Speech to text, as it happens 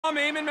I'm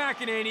Eamon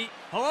McEnany.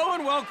 Hello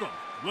and welcome.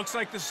 Looks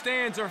like the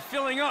stands are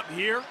filling up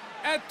here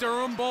at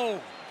Durham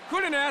Bowl.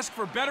 Couldn't ask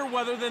for better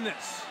weather than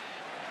this.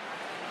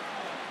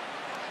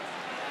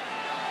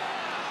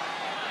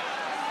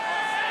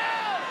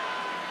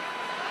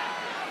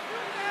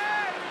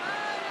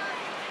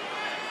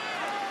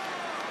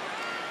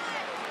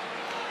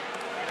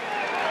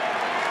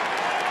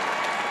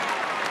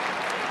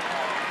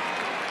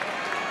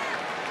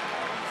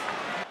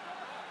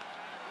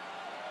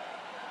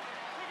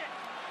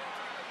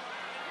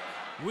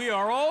 We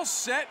are all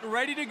set and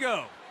ready to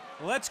go.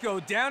 Let's go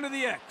down to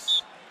the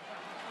X.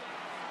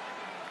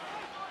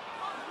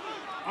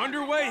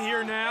 Underway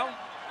here now.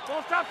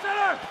 Ball stop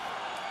center.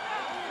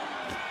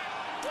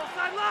 Ball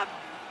side left.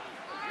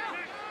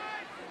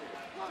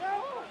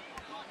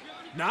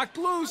 Knocked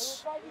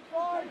loose.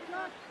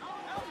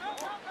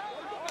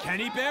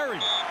 Kenny Berry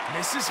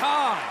misses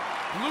high.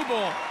 Blue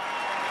ball.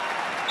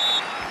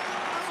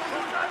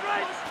 Ball side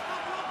right.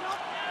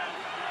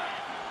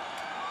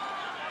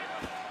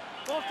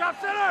 Ball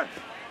stop center.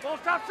 Ball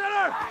stop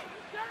center.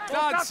 Ball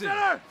stop Dodson.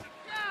 center.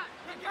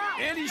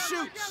 And he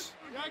shoots.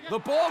 The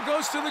ball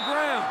goes to the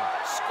ground.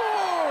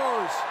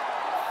 Scores!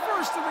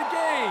 First of the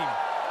game.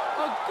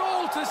 A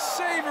goal to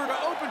savor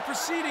to open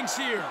proceedings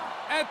here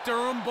at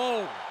Durham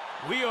Bowl.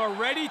 We are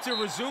ready to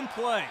resume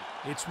play.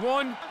 It's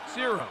 1-0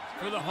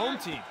 for the home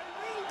team.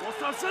 Ball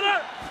stop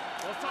center.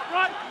 Ball stop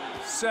right.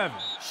 7.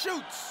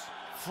 Shoots.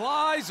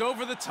 Flies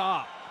over the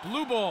top.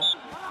 Blue ball.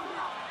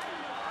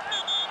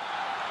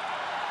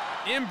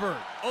 Imbert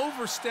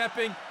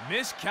overstepping.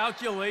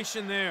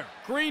 Miscalculation there.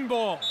 Green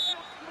ball.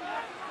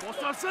 Ball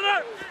stop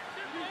center.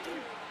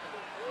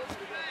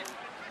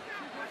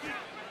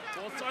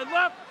 Ball side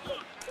left.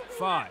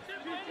 5.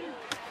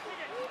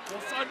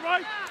 Ball side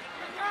right.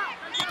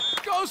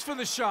 Goes for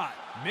the shot.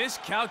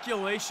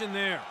 Miscalculation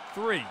there.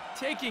 3.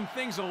 Taking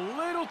things a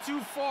little too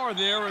far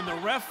there, and the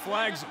ref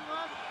flags him.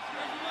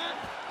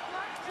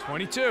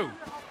 22.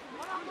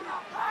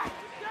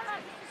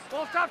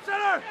 Ball stop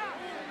center.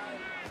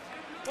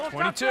 Ball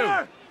stop 22.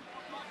 center.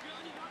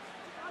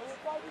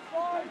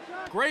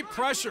 Great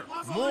pressure.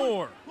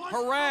 Moore.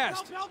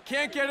 Harassed.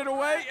 Can't get it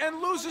away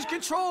and loses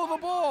control of the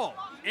ball.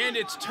 And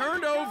it's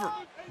turned over.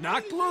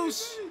 Knocked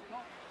loose.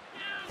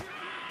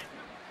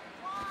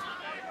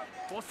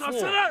 Ball stop 4.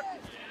 center.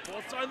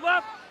 Ball side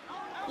left.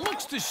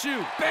 Looks to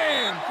shoot.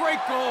 Bam! Great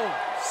goal.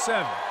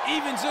 7.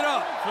 Evens it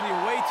up for the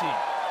away team.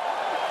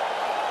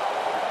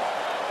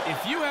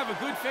 If you have a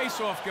good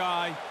face-off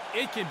guy,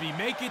 it can be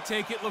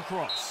make-it-take-it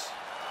lacrosse.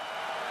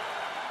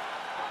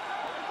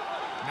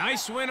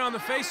 Nice win on the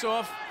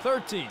face-off.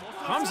 13.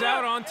 Comes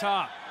out on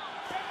top.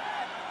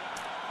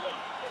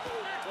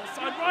 Ball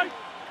side right.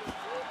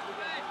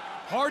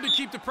 Hard to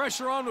keep the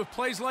pressure on with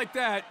plays like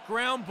that.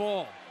 Ground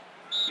ball.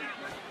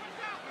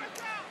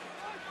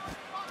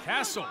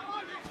 Castle.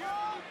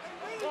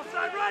 Ball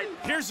side right.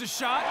 Here's a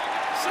shot.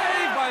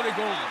 Saved by the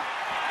goalie.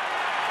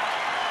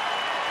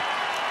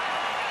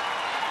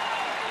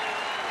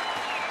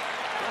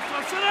 Ball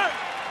stop center.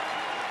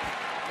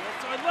 Ball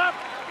side left.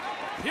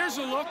 Here's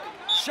a look.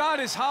 Shot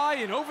is high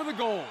and over the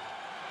goal.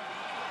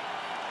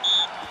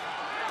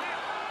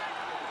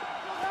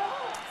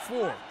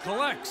 4.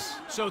 Collects.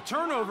 So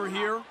turnover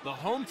here, the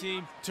home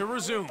team to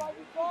resume.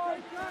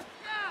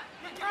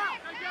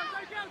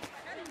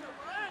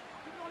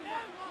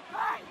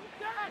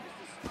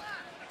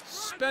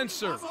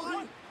 Spencer.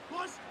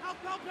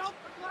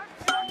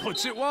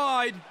 Puts it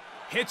wide.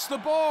 Hits the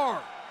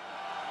bar.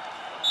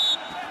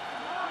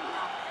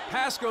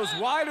 Pass goes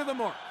wide of the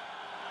mark.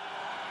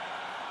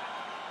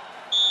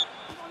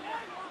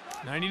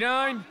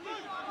 99.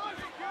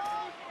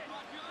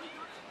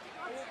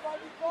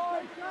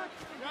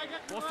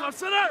 Ball stop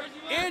center.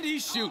 And he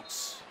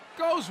shoots.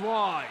 Goes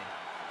wide.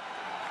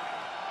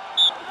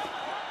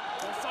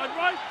 Ball side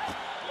right.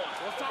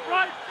 Ball stop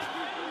right.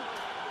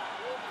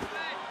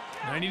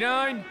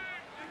 99.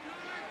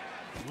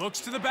 Looks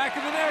to the back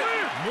of the net.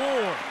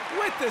 Moore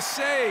with the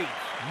save.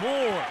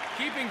 Moore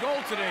keeping goal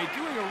today,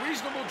 doing a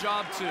reasonable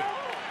job too.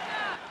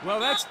 Well,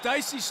 that's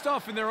dicey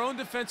stuff in their own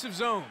defensive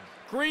zone.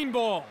 Green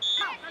ball.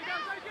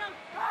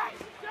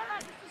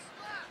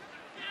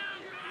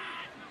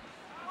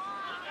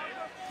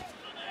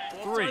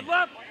 Ball 3. side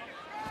left.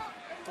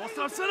 Ball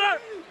stop center.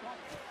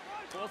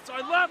 Ball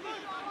side left.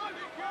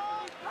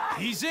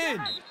 He's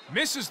in.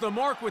 Misses the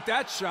mark with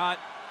that shot.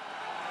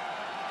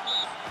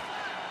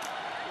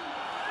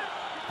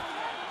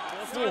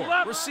 Ball 4. side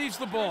left. Receives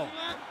the ball.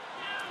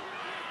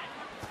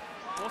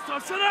 Ball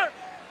stop center.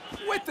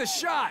 With the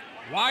shot.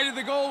 Wide of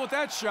the goal with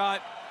that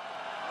shot.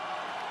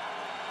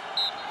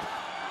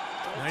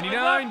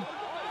 99.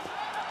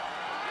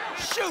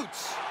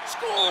 Shoots.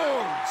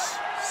 Scores.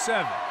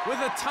 7. With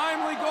a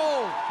timely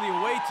goal. The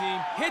away team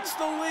hits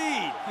the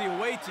lead. The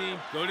away team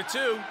go to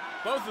 2.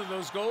 Both of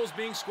those goals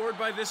being scored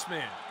by this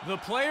man. The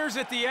players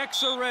at the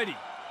X are ready.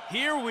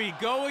 Here we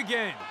go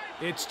again.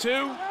 It's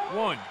 2-1.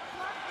 Ball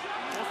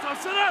stop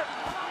center.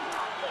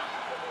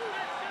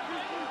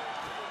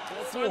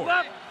 Ball side 4.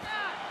 left.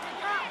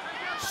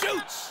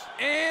 Shoots!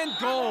 And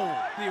goal.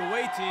 The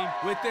away team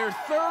with their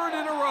third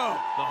in a row.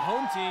 The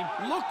home team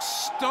looks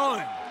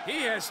stunned.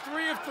 He has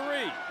 3 of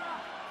 3.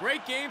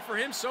 Great game for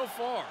him so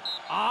far.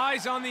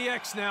 Eyes on the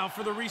X now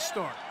for the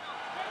restart.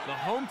 The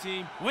home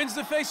team wins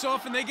the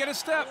faceoff and they get a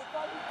step.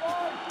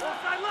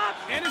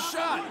 And a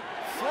shot.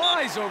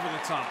 Flies over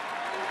the top.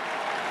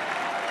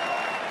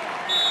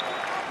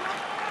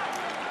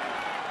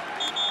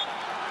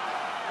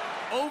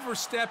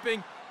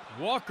 Overstepping.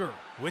 Walker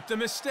with the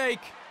mistake.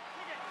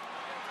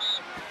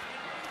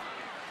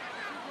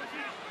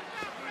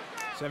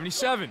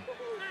 77.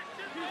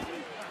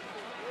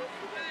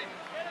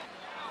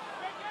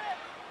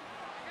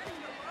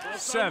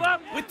 Seven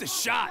with the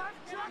shot.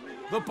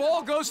 The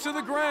ball goes to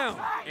the ground,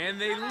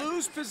 and they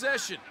lose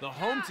possession. The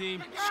home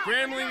team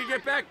scrambling to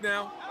get back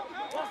now.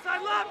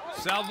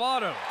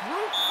 Salvato,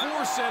 brute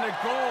force and a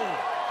goal.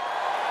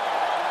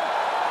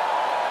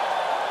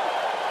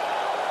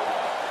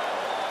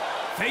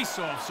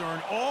 Faceoffs are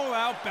an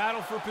all-out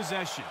battle for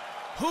possession.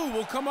 Who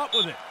will come up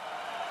with it?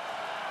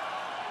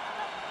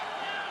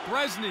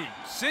 Bresny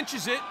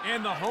cinches it,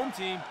 and the home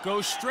team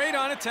goes straight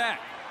on attack.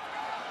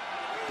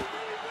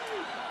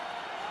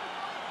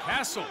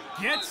 Castle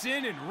gets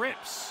in and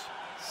rips.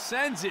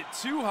 Sends it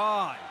too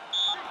high.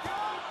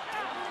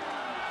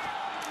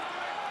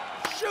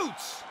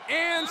 Shoots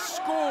and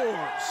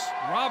scores.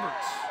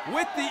 Roberts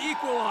with the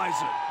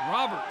equalizer.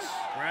 Roberts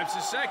grabs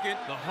his second.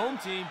 The home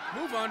team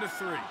move on to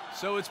 3.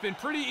 So it's been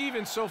pretty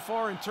even so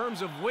far in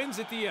terms of wins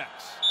at the X.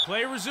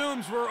 Play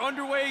resumes. We're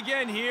underway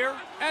again here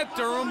at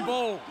Durham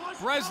Bowl.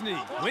 Bresny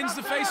wins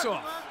the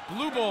faceoff.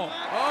 Blue ball.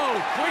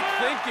 Oh, quick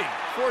thinking.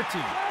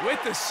 14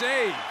 with the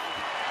save.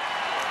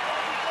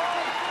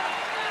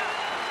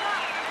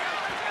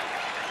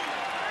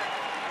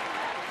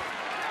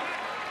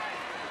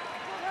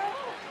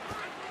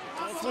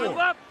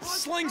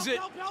 Slings it.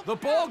 The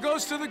ball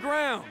goes to the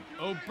ground.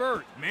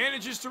 O'Bert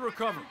manages to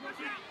recover.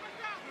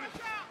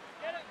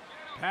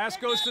 Pass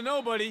goes to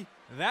nobody.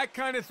 That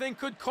kind of thing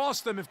could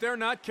cost them if they're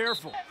not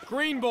careful.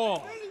 Green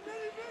ball.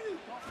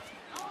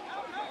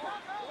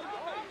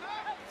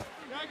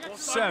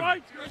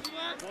 7.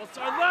 Ball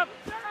side left.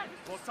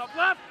 Ball top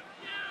left.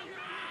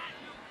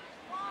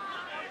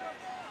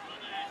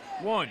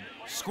 1.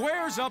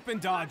 Squares up and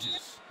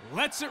dodges.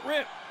 Lets it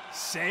rip.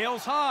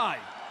 Sails high.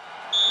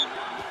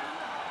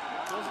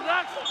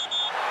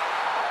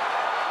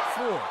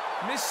 4.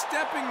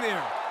 Misstepping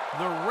there.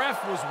 The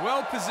ref was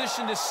well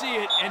positioned to see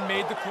it and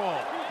made the call.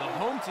 The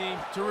home team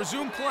to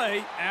resume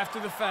play after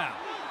the foul.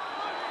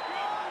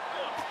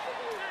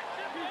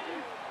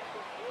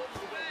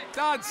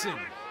 Dodson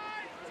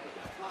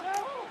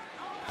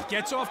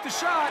gets off the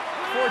shot.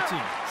 14.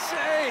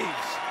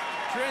 Saves.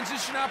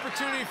 Transition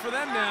opportunity for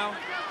them now.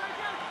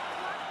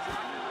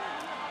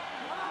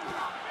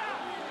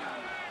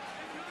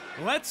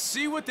 Let's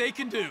see what they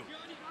can do.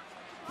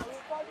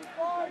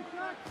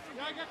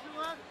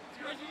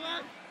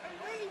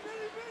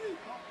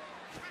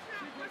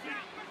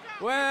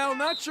 Well,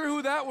 not sure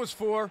who that was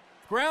for.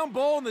 Ground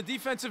ball in the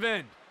defensive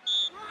end.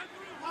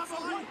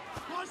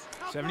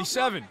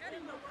 77.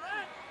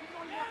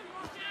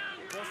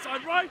 Ball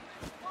side right.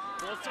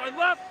 Ball side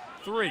left.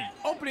 3.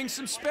 Opening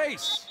some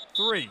space.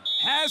 3.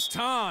 Has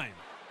time.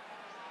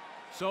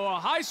 So a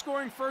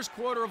high-scoring first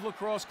quarter of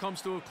lacrosse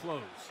comes to a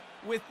close,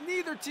 with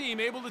neither team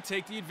able to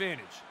take the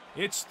advantage.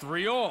 It's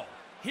 3-all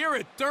here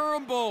at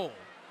Durham Bowl.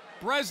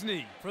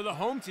 Bresny for the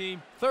home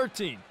team,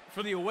 13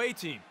 for the away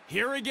team.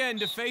 Here again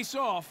to face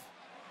off.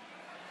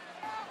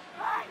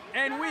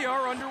 And we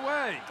are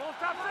underway. Ball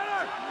top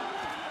center.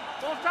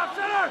 Ball top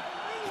center.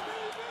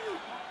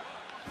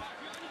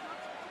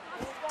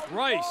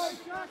 Rice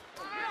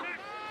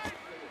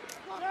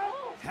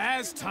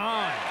has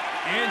time.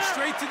 And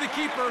straight to the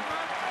keeper.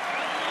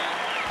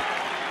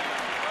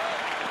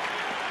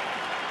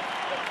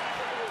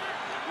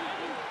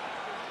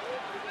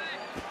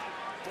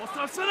 Ball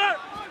top center.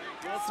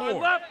 Ball side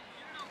left.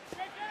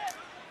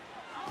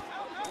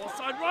 Ball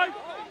side right.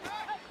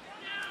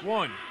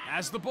 1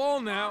 has the ball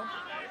now.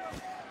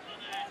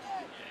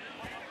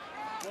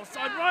 Ball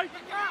side right.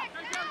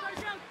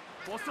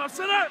 Ball top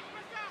center.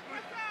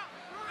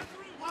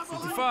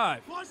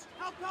 55.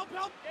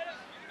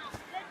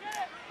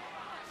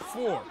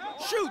 4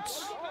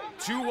 shoots.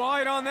 Too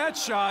wide on that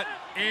shot,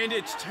 and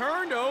it's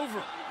turned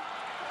over.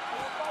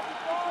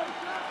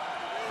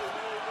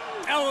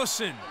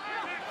 Ellison.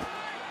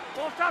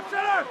 Ball top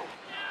center.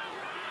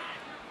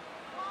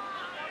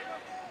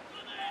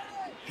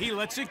 He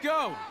lets it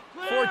go.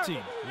 14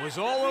 was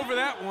all over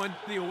that one.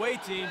 The away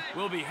team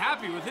will be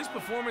happy with his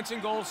performance in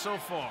goals so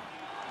far.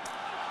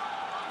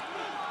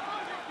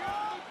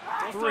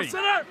 3.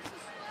 Center.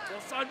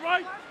 Ball side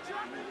right.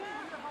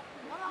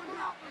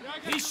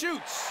 He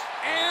shoots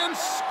and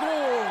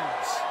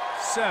scores.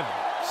 7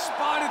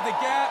 spotted the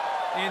gap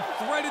and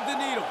threaded the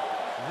needle.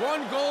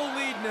 1 goal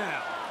lead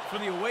now for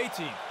the away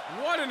team.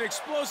 What an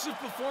explosive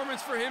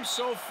performance for him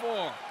so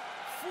far.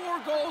 4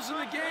 goals in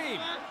the game.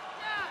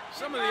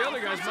 Some of the other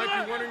guys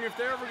might be wondering if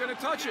they're ever going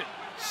to touch it.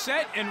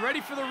 Set and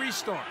ready for the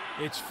restart.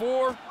 It's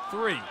 4-3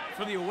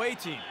 for the away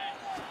team.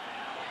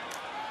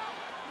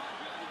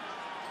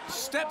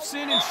 Steps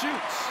in and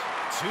shoots.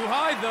 Too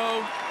high,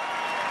 though.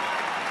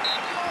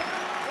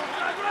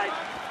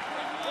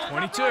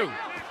 22.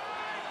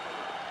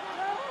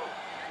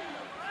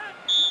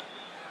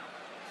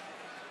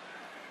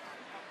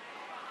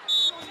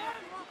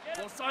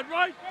 Side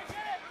right.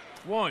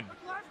 1.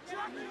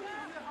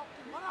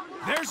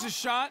 There's a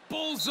shot.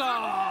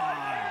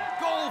 Bullseye.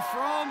 Goal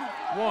from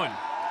 1.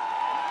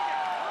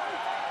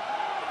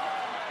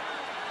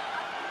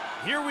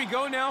 Here we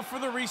go now for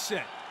the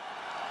reset.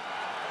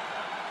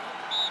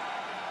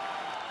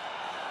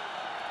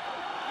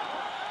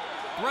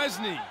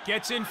 Bresny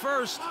gets in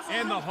first,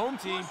 and the home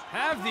team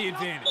have the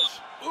advantage.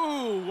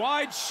 Ooh,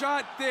 wide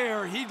shot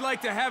there. He'd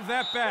like to have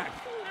that back.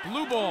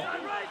 Blue ball.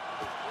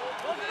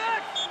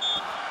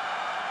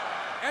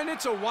 And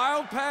it's a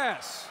wild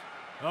pass.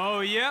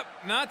 Oh, yep,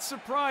 not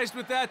surprised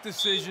with that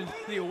decision.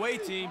 The away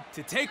team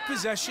to take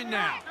possession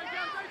now.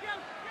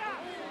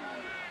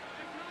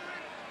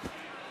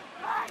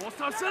 Ball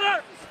stop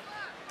center.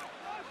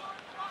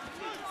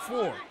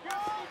 4.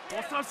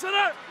 Ball stop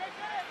center.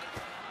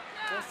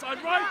 Ball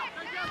side right.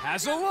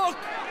 Has a look.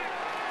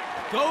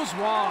 Goes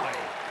wide.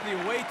 The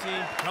away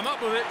team come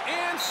up with it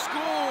and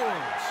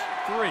scores.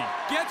 3.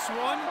 Gets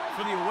one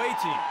for the away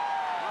team.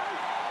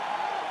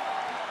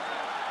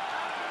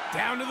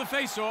 Down to the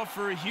faceoff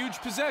for a huge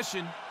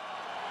possession.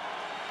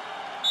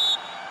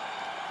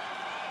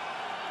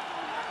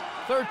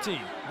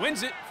 13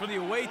 wins it for the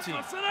away team.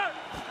 Ball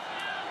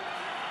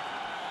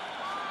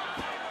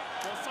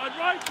side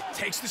right.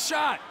 Takes the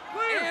shot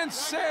and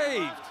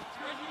saved.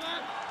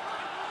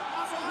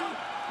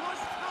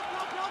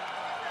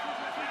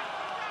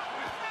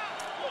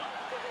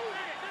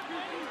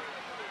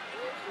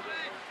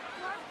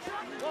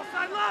 Ball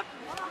side left.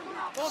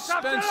 Ball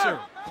top Spencer. center.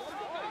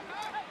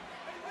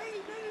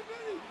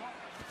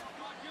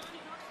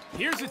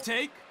 Here's a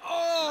take.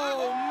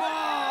 Oh,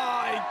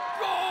 my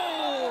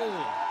goal!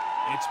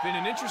 It's been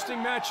an interesting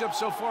matchup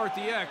so far at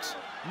the X.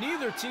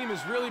 Neither team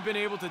has really been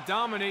able to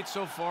dominate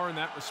so far in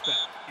that respect.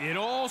 It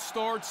all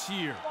starts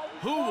here.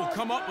 Who will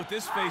come up with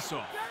this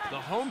faceoff? The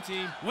home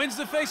team wins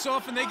the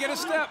faceoff and they get a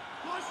step.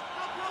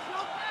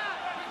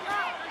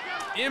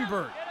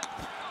 Imbert.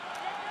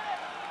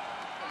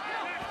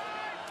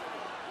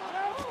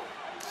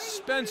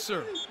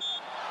 Spencer.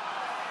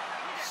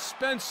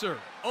 Spencer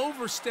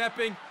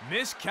overstepping,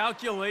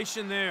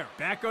 miscalculation there.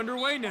 Back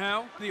underway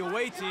now, the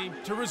away team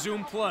to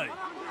resume play.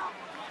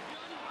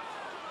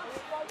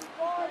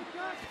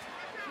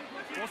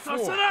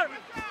 4.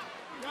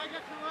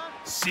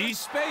 Sees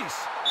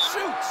space,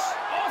 shoots,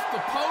 off the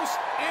post,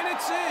 and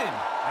it's in.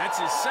 That's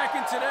his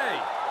second today.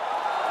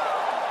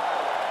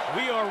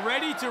 We are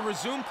ready to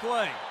resume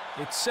play.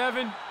 It's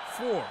 7-4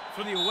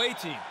 for the away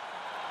team.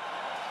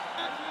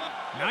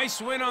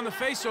 Nice win on the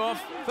faceoff.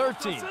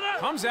 13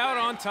 comes out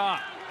on top.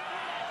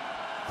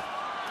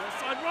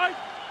 Side right.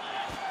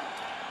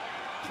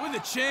 With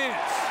a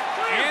chance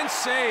and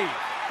save.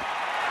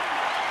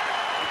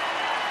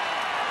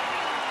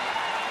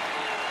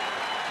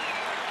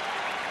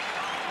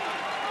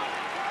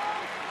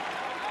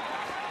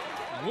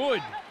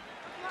 Wood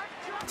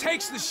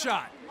takes the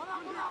shot.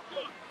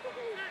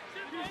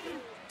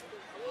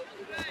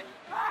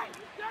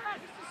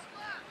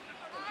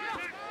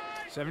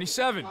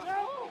 '77.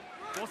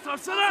 Ball stop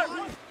center.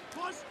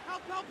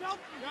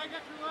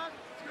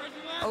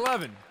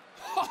 11.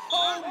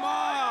 Oh,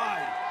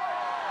 my!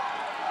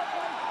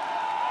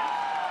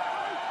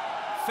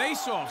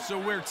 Face-offs are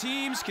where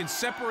teams can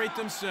separate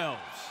themselves.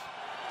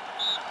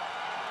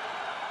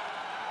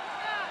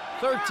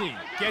 13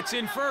 gets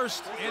in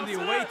first, and the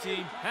away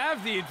team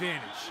have the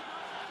advantage.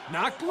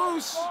 Knocked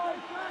loose.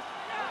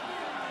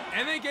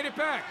 And they get it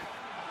back.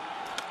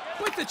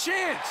 With the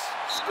chance.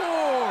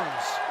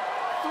 Scores!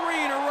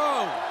 3 in a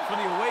row for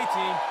the away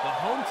team. The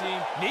home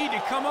team need to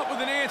come up with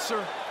an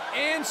answer,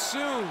 and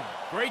soon.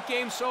 Great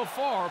game so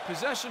far.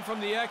 Possession from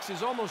the X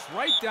is almost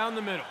right down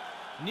the middle.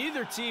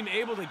 Neither team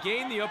able to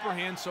gain the upper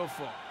hand so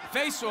far.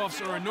 Face-offs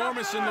are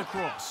enormous in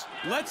lacrosse.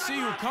 Let's see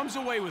who comes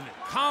away with it.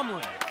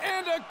 Comlin,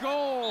 and a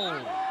goal.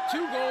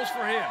 2 goals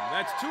for him.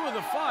 That's 2 of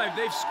the 5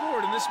 they've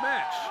scored in this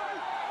match.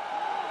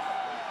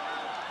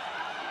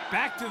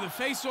 Back to the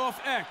face-off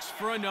X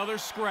for another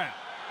scrap.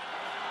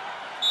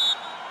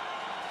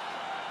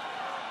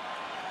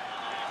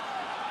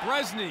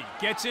 Bresny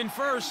gets in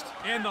first,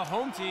 and the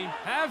home team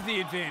have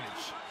the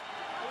advantage.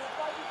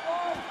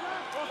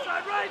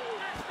 Side right.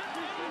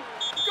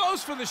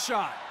 Goes for the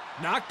shot.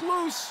 Knocked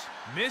loose.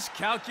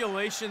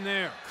 Miscalculation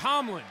there.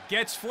 Comlin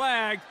gets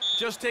flagged,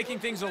 just taking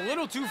things a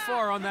little too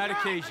far on that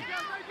occasion.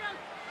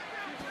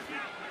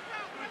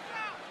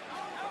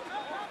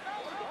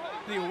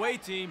 The away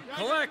team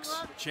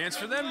collects. Chance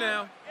for them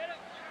now.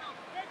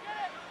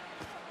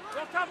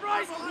 Top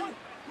right.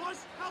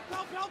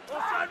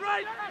 Side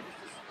right.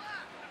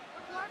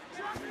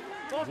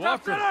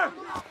 Walker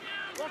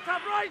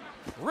top right.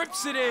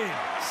 rips it in.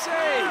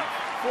 Save.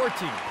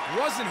 14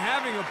 wasn't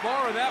having a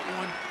bar of that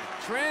one.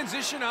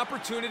 Transition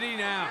opportunity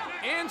now.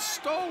 And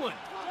stolen.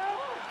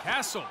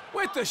 Castle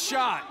with the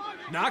shot.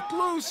 Knocked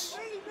loose.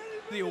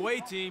 The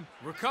away team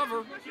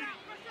recover.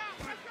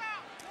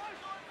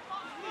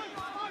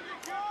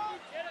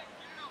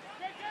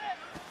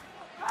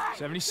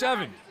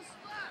 77.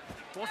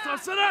 Ball start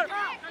center.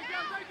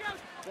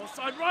 Ball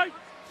side right.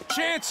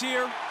 Chance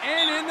here,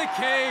 and in the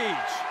cage.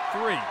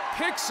 3.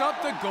 Picks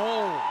up the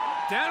goal.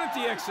 Down at the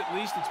X at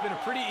least, it's been a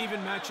pretty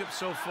even matchup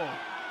so far.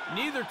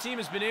 Neither team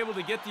has been able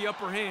to get the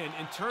upper hand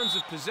in terms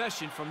of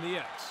possession from the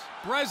X.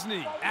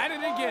 Bresny at it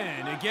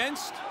again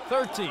against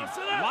 13.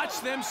 Watch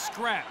them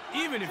scrap,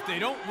 even if they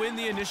don't win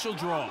the initial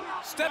draw.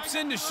 Steps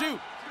in to shoot,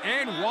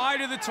 and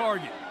wide of the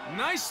target.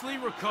 Nicely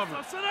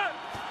recovered.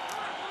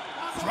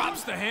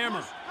 Drops the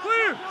hammer.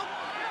 Clear.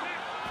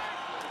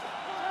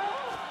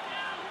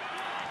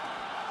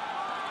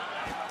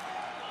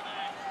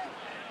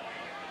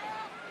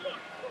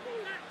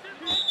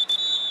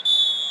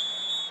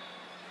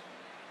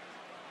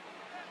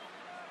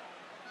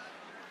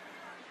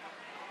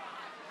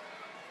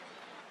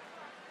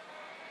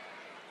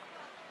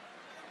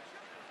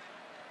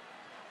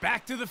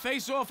 Back to the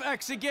face-off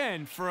X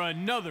again for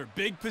another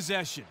big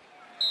possession.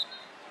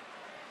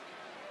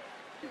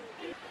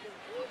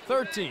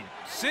 13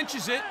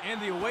 cinches it,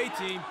 and the away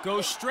team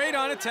goes straight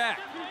on attack.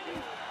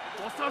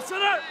 Ball start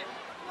center.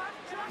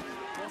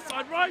 Ball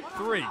side right.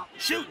 3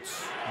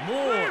 shoots.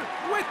 More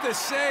with the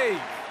save.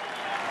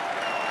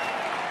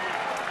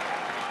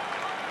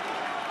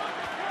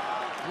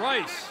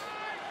 Rice.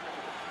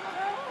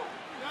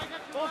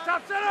 Ball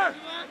stop center.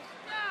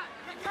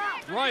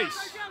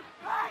 Rice.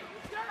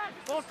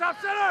 Ball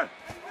stop center.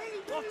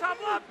 Ball top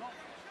left.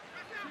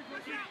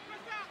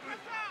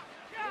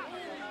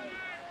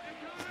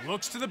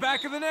 Looks to the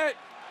back of the net.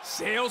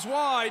 Sails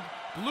wide.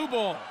 Blue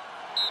ball.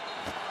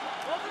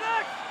 Ball to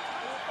next.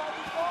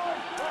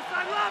 Ball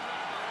side left.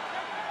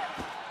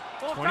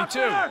 Ball 22.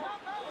 center.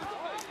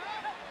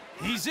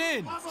 He's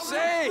in.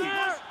 Save.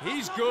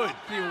 He's good.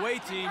 The away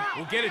team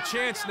will get a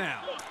chance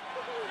now.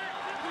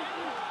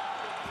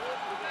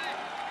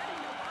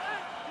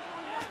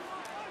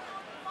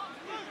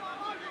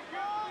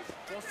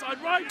 Ball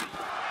side right.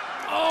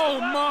 Oh,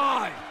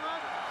 my.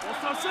 Ball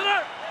stop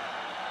center.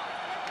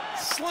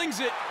 Slings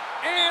it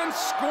and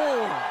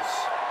scores.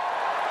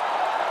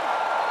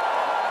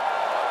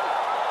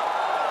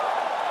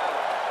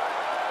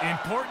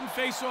 Important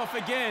face-off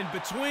again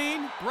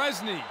between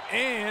Bresny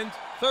and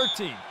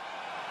 13.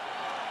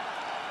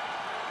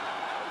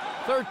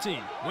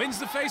 13 wins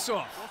the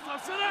face-off. Ball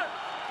stop center.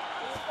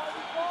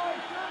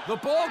 The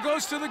ball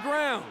goes to the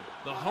ground.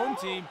 The home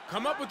team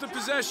come up with the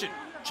possession.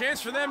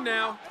 Chance for them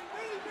now.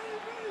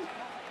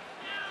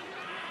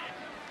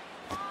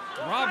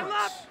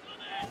 Roberts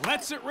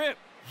lets it rip.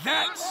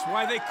 That's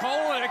why they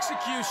call it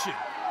execution.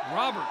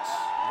 Roberts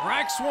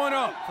racks one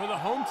up for the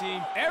home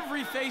team.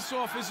 Every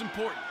face-off is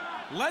important.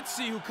 Let's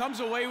see who comes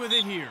away with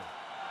it here.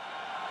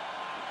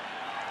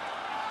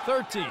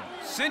 13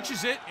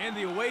 cinches it, and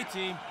the away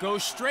team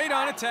goes straight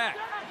on attack.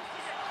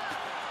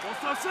 Ball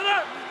stop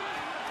center.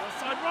 Ball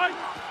side right.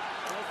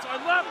 Ball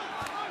side left.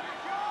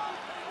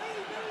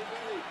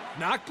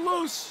 Knocked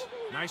loose.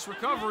 Nice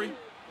recovery.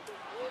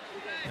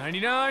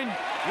 99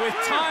 with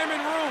time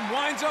and room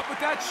winds up with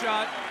that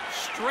shot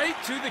straight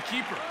to the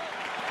keeper.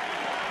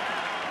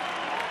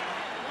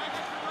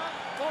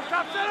 Ball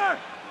top center.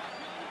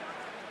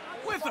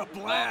 With a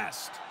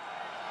blast.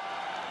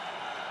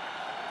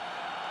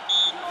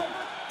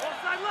 Ball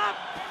side left.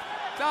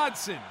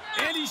 Dodson,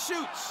 and he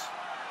shoots.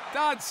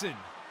 Dodson.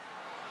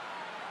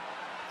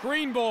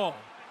 Green ball.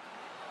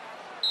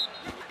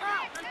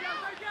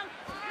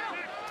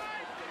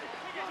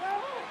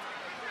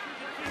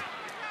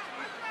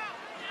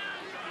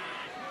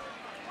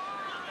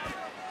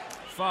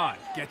 Five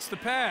gets the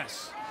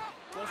pass.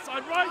 Ball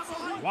side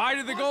right. Wide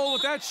of the goal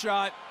with that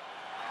shot.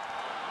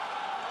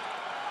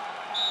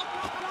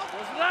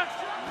 Ball's next.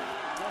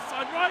 Ball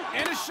side right.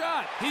 And a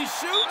shot. He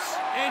shoots,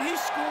 and he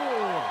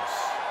scores.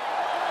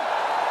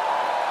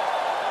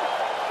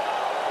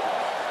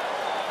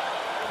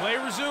 Play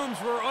resumes.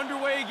 We're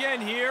underway again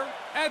here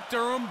at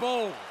Durham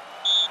Bowl.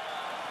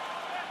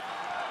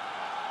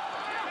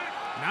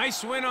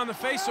 Nice win on the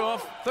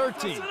face-off.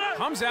 13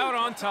 comes out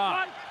on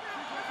top.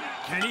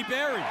 Kenny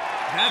Berry.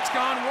 That's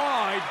gone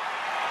wide.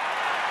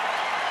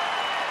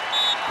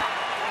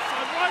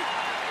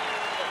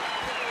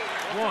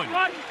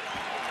 One.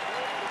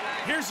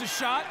 Here's a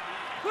shot.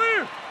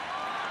 Clear.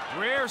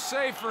 Rare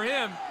save for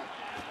him.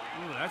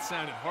 Ooh, that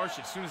sounded harsh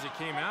as soon as it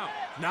came out.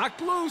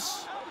 Knocked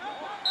loose.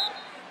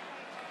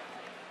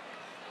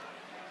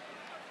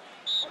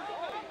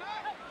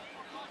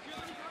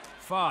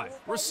 Five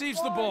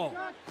receives the ball.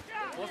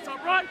 Ball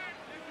stop right.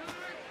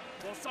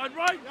 Ball side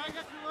right.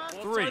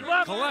 Ball 3 side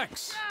left.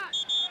 collects.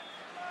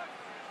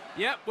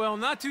 Yep, well,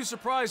 not too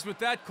surprised with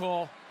that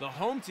call. The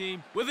home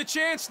team with a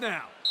chance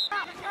now.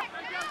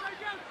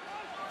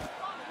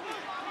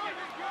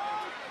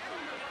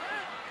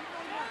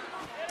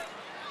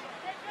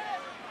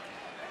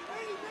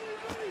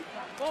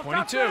 Ball 22.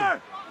 top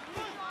center.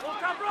 Ball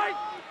top right.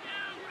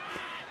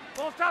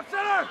 Ball top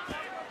center.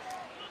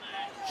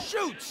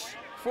 Shoots.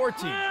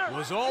 14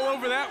 was all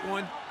over that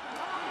one.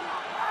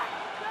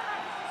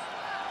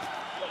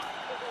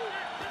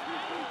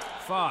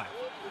 5.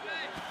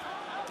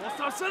 Ball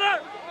stop center.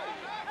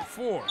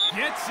 4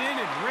 gets in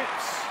and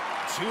rips.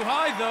 Too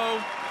high, though.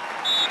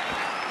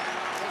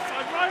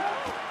 Offside right.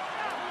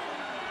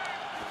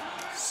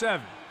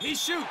 7. He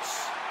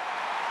shoots.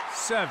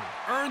 7.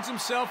 Earns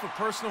himself a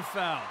personal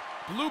foul.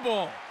 Blue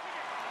ball.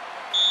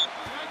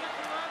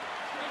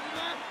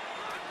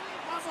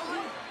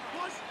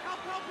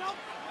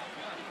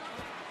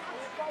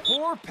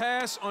 Poor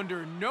pass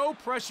under no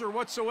pressure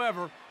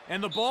whatsoever,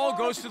 and the ball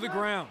goes to the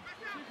ground.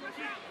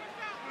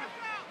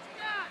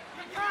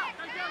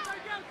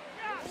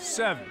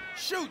 7.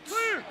 Shoots.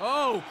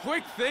 Oh,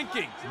 quick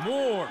thinking.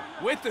 Moore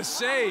with the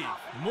save.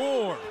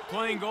 Moore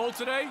playing goal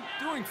today,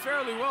 doing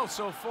fairly well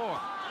so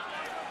far.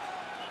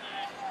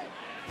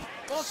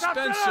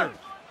 Spencer.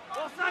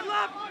 Offside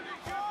left.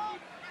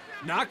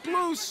 Knocked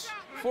loose.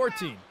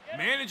 14.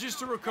 Manages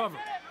to recover.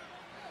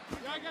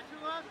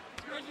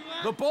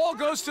 The ball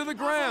goes to the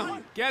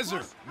ground.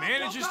 Gezer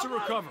manages to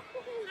recover.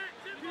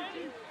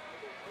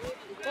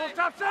 Ball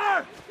top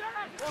center.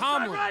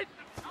 Comlin. Right.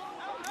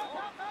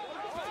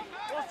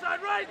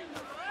 Offside right.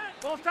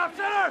 Ball top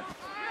center.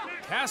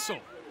 Castle.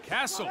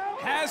 Castle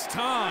has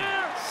time.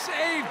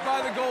 Saved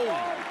by the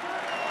goalie.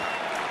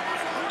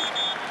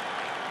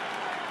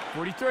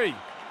 43.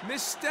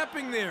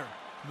 Misstepping there.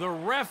 The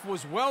ref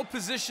was well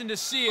positioned to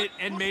see it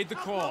and made the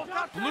call.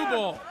 Blue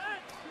ball.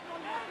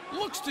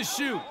 Looks to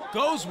shoot.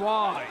 Goes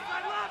wide.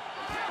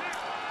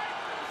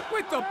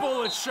 With the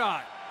bullet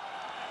shot.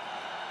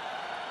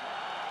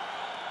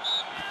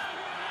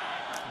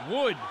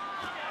 Wood.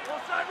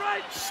 Offside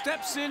right.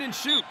 Steps in and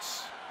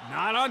shoots.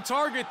 Not on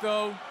target,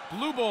 though.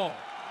 Blue ball.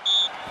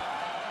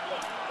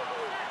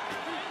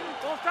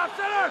 Ball top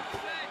center.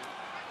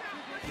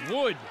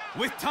 Wood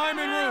with time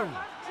and room.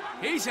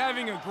 He's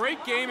having a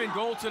great game in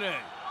goal today.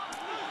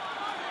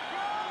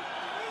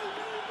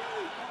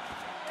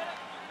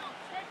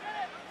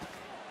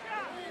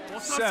 Ball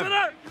top 7.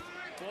 center.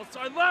 Ball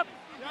side left.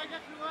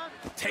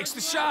 Takes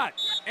the shot.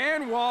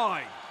 And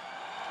wide.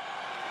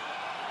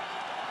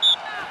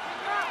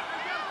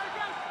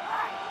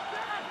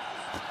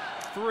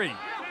 3.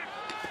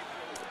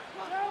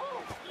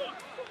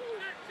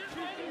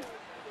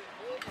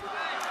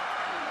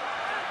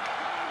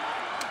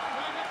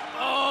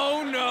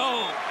 Oh,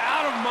 no.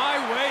 Out of my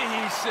way,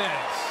 he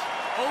says.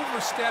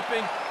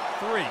 Overstepping.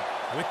 3.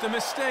 With the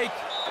mistake.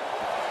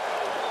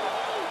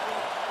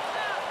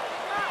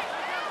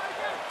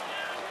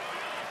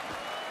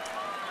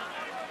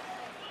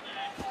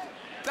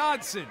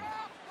 Dodson.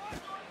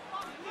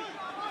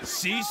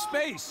 Sees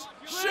space.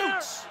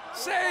 Shoots.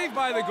 Saved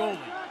by the goalie.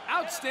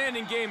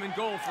 Outstanding game in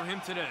goal for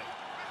him today.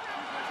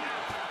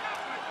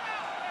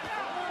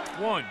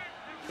 1.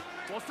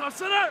 Ball top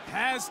center.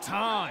 Has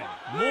time.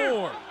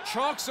 Moore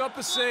chalks up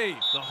a save.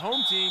 The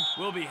home team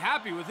will be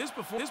happy with his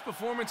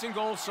performance in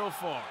goal so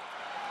far.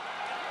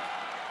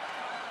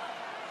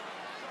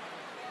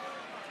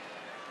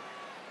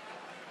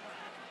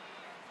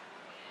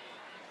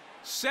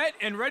 Set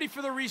and ready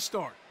for the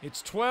restart.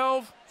 It's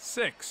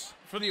 12-6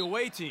 for the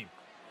away team.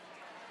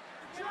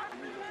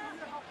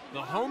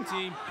 The home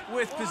team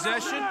with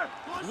possession.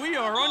 We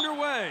are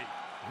underway.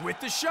 With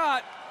the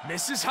shot.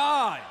 Misses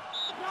high.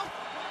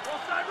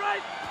 Offside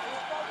right.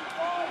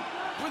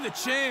 With a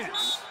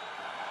chance.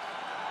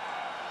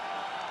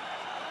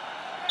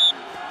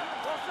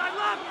 Offside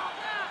left.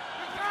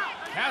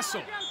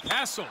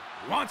 Castle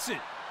wants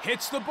it.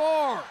 Hits the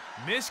bar.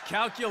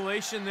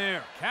 Miscalculation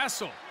there.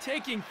 Castle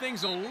taking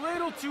things a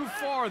little too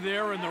far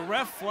there, and the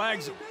ref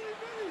flags him.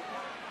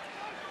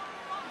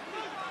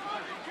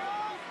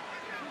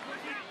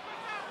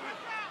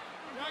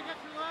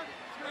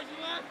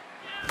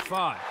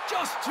 Five.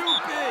 Just too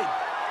big.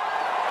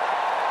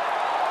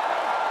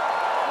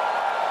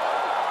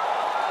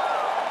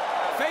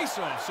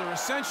 Face-offs are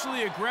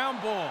essentially a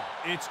ground ball.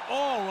 It's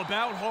all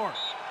about heart.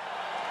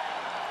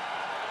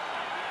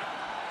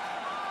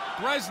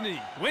 Bresny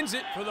wins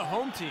it for the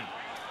home team.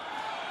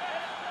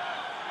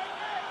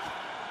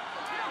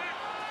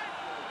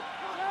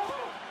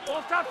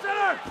 Ball top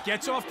center.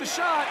 Gets off the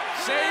shot.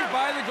 Saved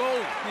by the goal.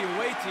 The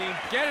away team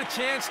get a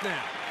chance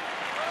now.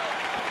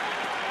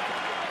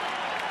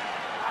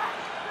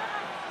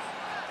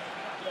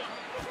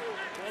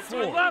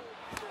 Offside left.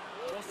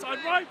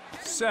 Offside right.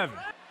 7.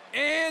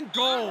 And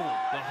goal.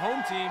 The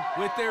home team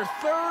with their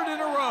 3rd in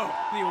a row.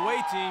 The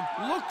away team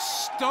looks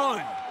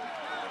stunned.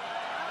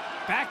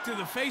 Back to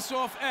the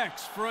face-off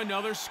X for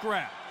another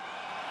scrap.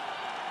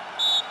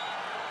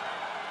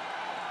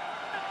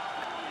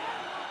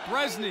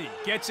 Bresny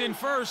gets in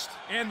first,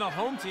 and the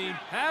home team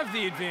have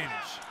the advantage.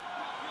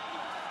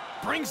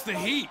 Brings the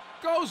heat.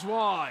 Goes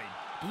wide.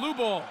 Blue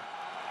ball.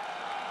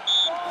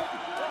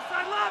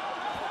 Offside left.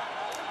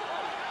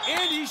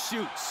 And he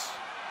shoots.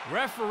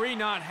 Referee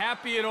not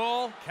happy at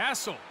all.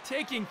 Castle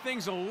taking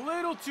things a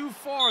little too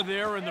far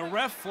there, and the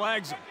ref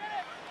flags him.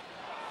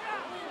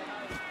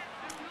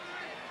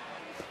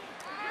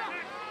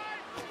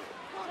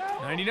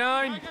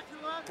 .99.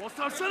 Ball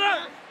top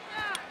center.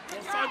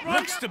 Offside right.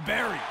 Looks to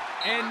bury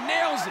and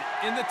nails it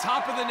in the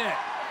top of the net.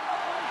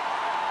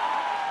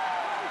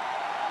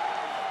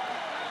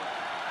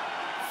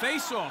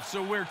 Face-offs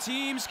are where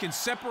teams can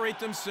separate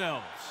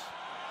themselves.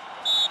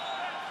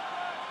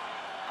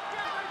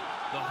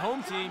 The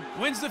home team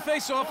wins the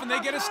face-off and they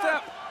get a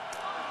step.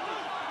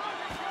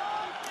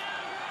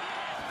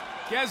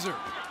 Gezer,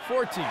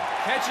 14,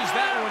 catches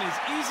that one as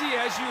easy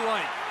as you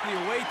like. The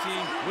away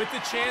team with the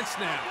chance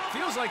now.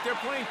 Feels like they're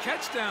playing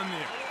catch down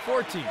there.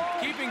 14,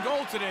 keeping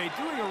goal today,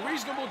 doing a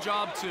reasonable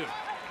job too.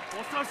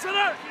 Ball stop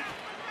center.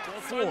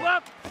 Ball side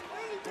left.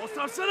 Ball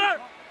stop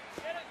center.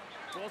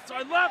 Ball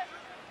side left.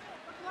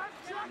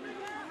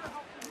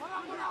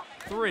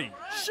 3,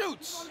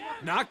 shoots,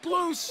 knocked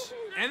loose,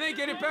 and they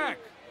get it back.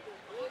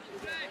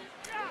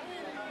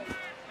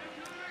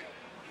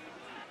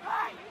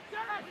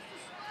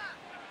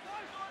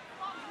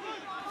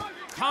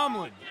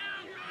 Tomlin.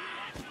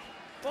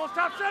 Ball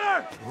stop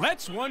center.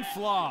 Lets one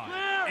fly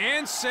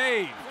and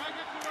save.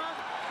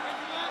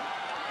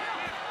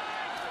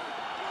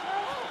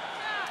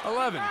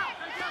 11.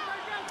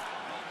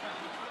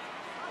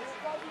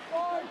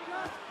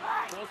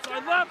 Ball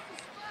side left.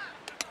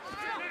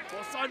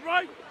 Ball side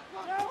right.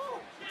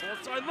 Ball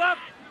side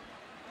left.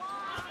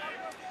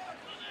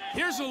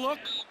 Here's a look.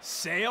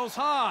 Sails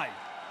high.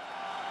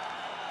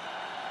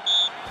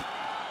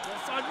 Ball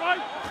side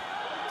right.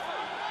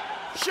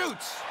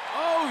 Shoots.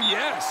 Oh,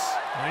 yes.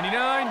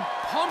 99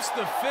 pumps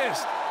the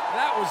fist.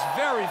 That was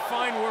very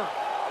fine work.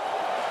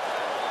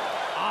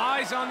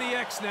 Eyes on the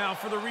X now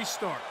for the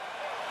restart.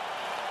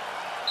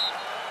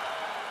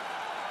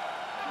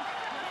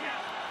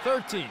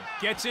 13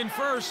 gets in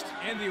first,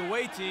 and the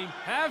away team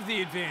have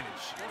the advantage.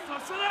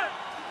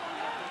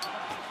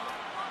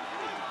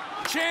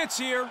 Chance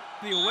here.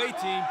 The away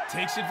team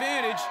takes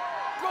advantage.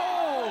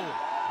 Goal!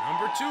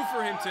 Number 2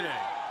 for him today.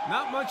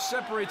 Not much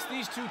separates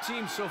these two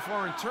teams so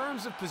far in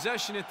terms of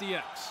possession at the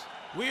X.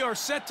 We are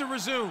set to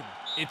resume.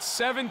 It's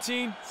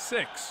 17-6.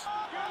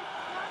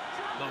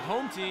 The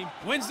home team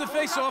wins the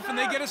face-off and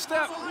they get a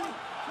step.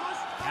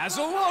 Has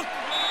a look.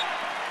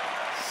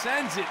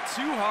 Sends it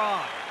too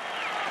high.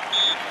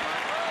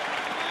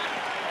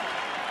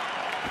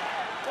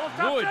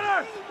 Wood.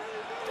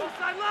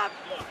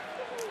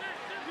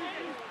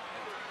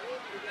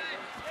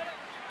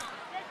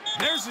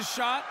 There's a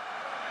shot.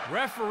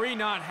 Referee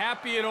not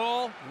happy at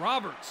all.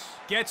 Roberts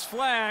gets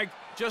flagged,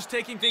 just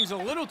taking things a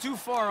little too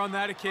far on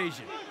that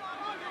occasion.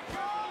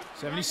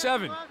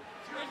 77.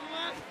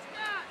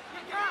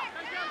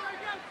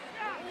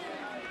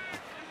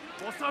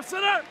 Ball stop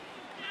center.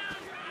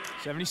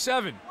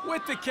 77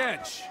 with the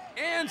catch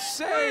and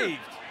saved.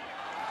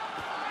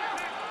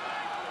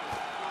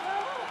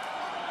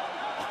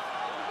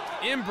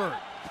 Imbert.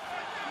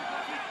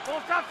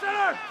 Ball stop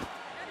center.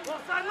 Ball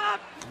side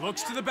left.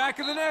 Looks to the back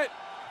of the net.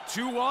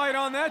 Too wide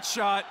on that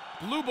shot.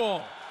 Blue ball.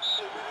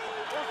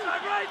 Ball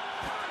side right.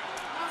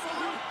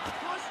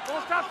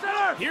 Ball stop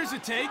center. Here's a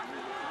take.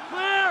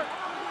 Clear.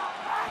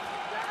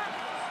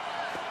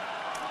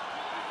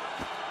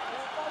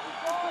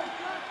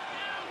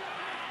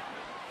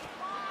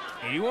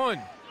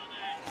 '81.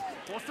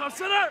 Ball stop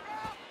center.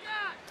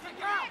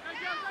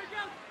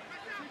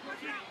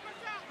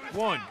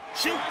 1.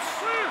 Shoots.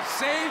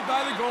 Saved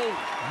by the goal.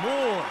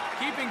 Moore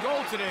keeping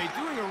goal today,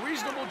 doing a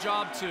reasonable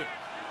job too.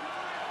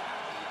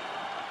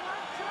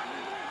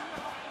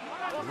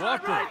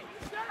 Walker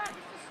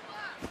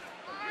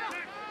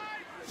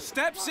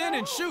steps in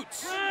and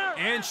shoots.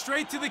 And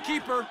straight to the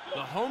keeper.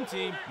 The home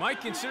team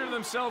might consider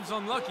themselves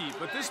unlucky,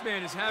 but this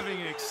man is having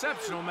an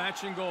exceptional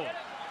match in goal.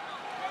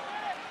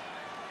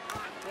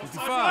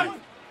 55.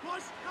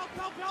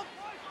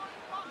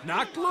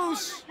 Knocked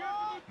loose.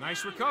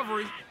 Nice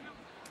recovery.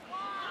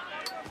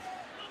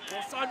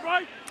 Ball side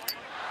right.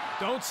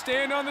 Don't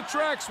stand on the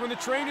tracks when the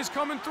train is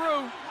coming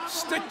through.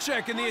 Stick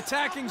check in the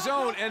attacking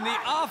zone, and the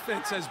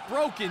offense has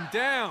broken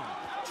down.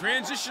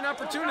 Transition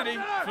opportunity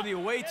for the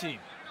away team.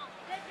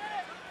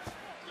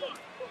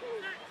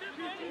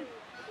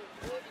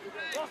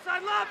 Ball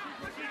side left.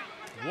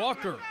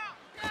 Walker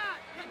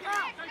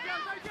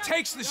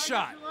takes the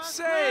shot.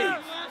 Save.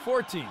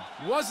 14.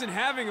 Wasn't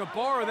having a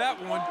bar of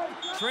that one.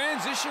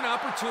 Transition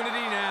opportunity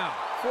now.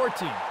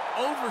 14.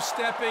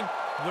 Overstepping.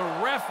 The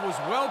ref was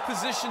well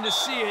positioned to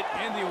see it,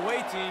 and the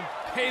away team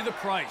pay the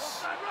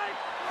price.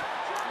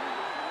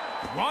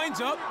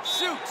 Winds up,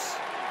 shoots,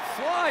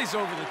 flies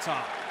over the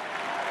top.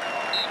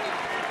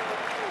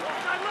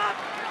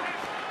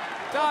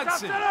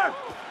 Dodson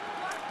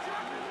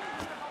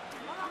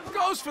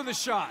goes for the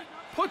shot,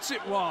 puts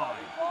it wide.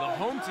 The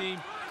home team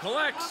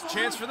collects.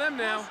 Chance for them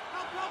now.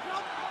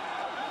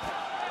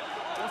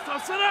 Ball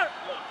stop center.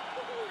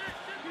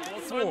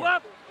 Ball side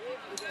left.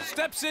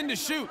 Steps in to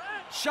shoot.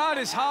 Shot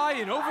is high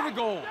and over the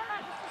goal.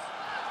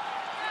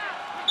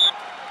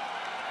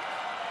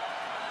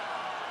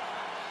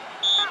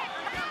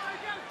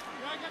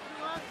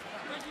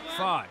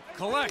 Five.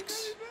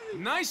 Collects.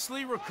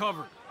 Nicely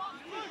recovered.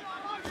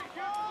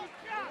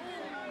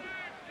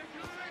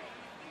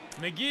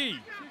 McGee.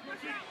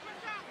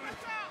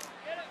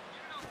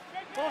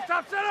 Ball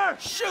stop center.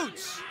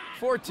 Shoots.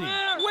 14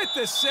 with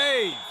the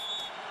save.